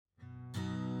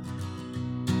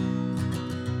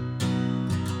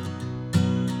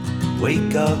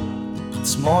Wake up,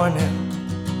 it's morning.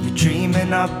 You're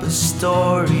dreaming up a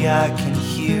story. I can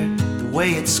hear the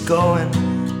way it's going,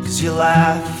 'cause you're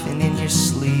laughing in your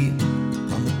sleep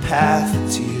on the path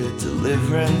to your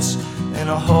deliverance, and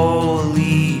a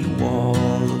holy wall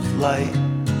of light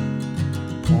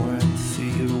pouring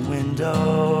through your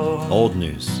window. Old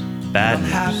news, bad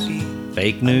news,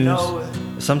 fake news.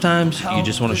 Sometimes you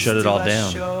just want to shut it all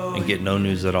down and get no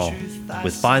news at all.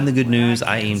 With Find the Good News,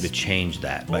 I aim to change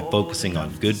that by focusing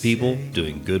on good people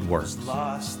doing good work.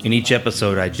 In each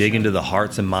episode, I dig into the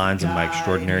hearts and minds of my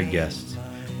extraordinary guests.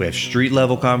 We have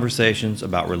street-level conversations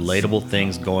about relatable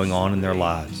things going on in their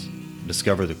lives.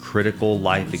 Discover the critical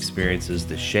life experiences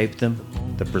that shape them,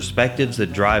 the perspectives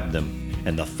that drive them,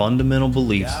 and the fundamental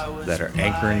beliefs that are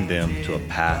anchoring them to a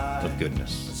path of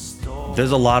goodness.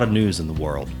 There's a lot of news in the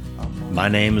world. My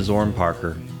name is Oran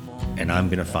Parker, and I'm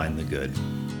going to find the good.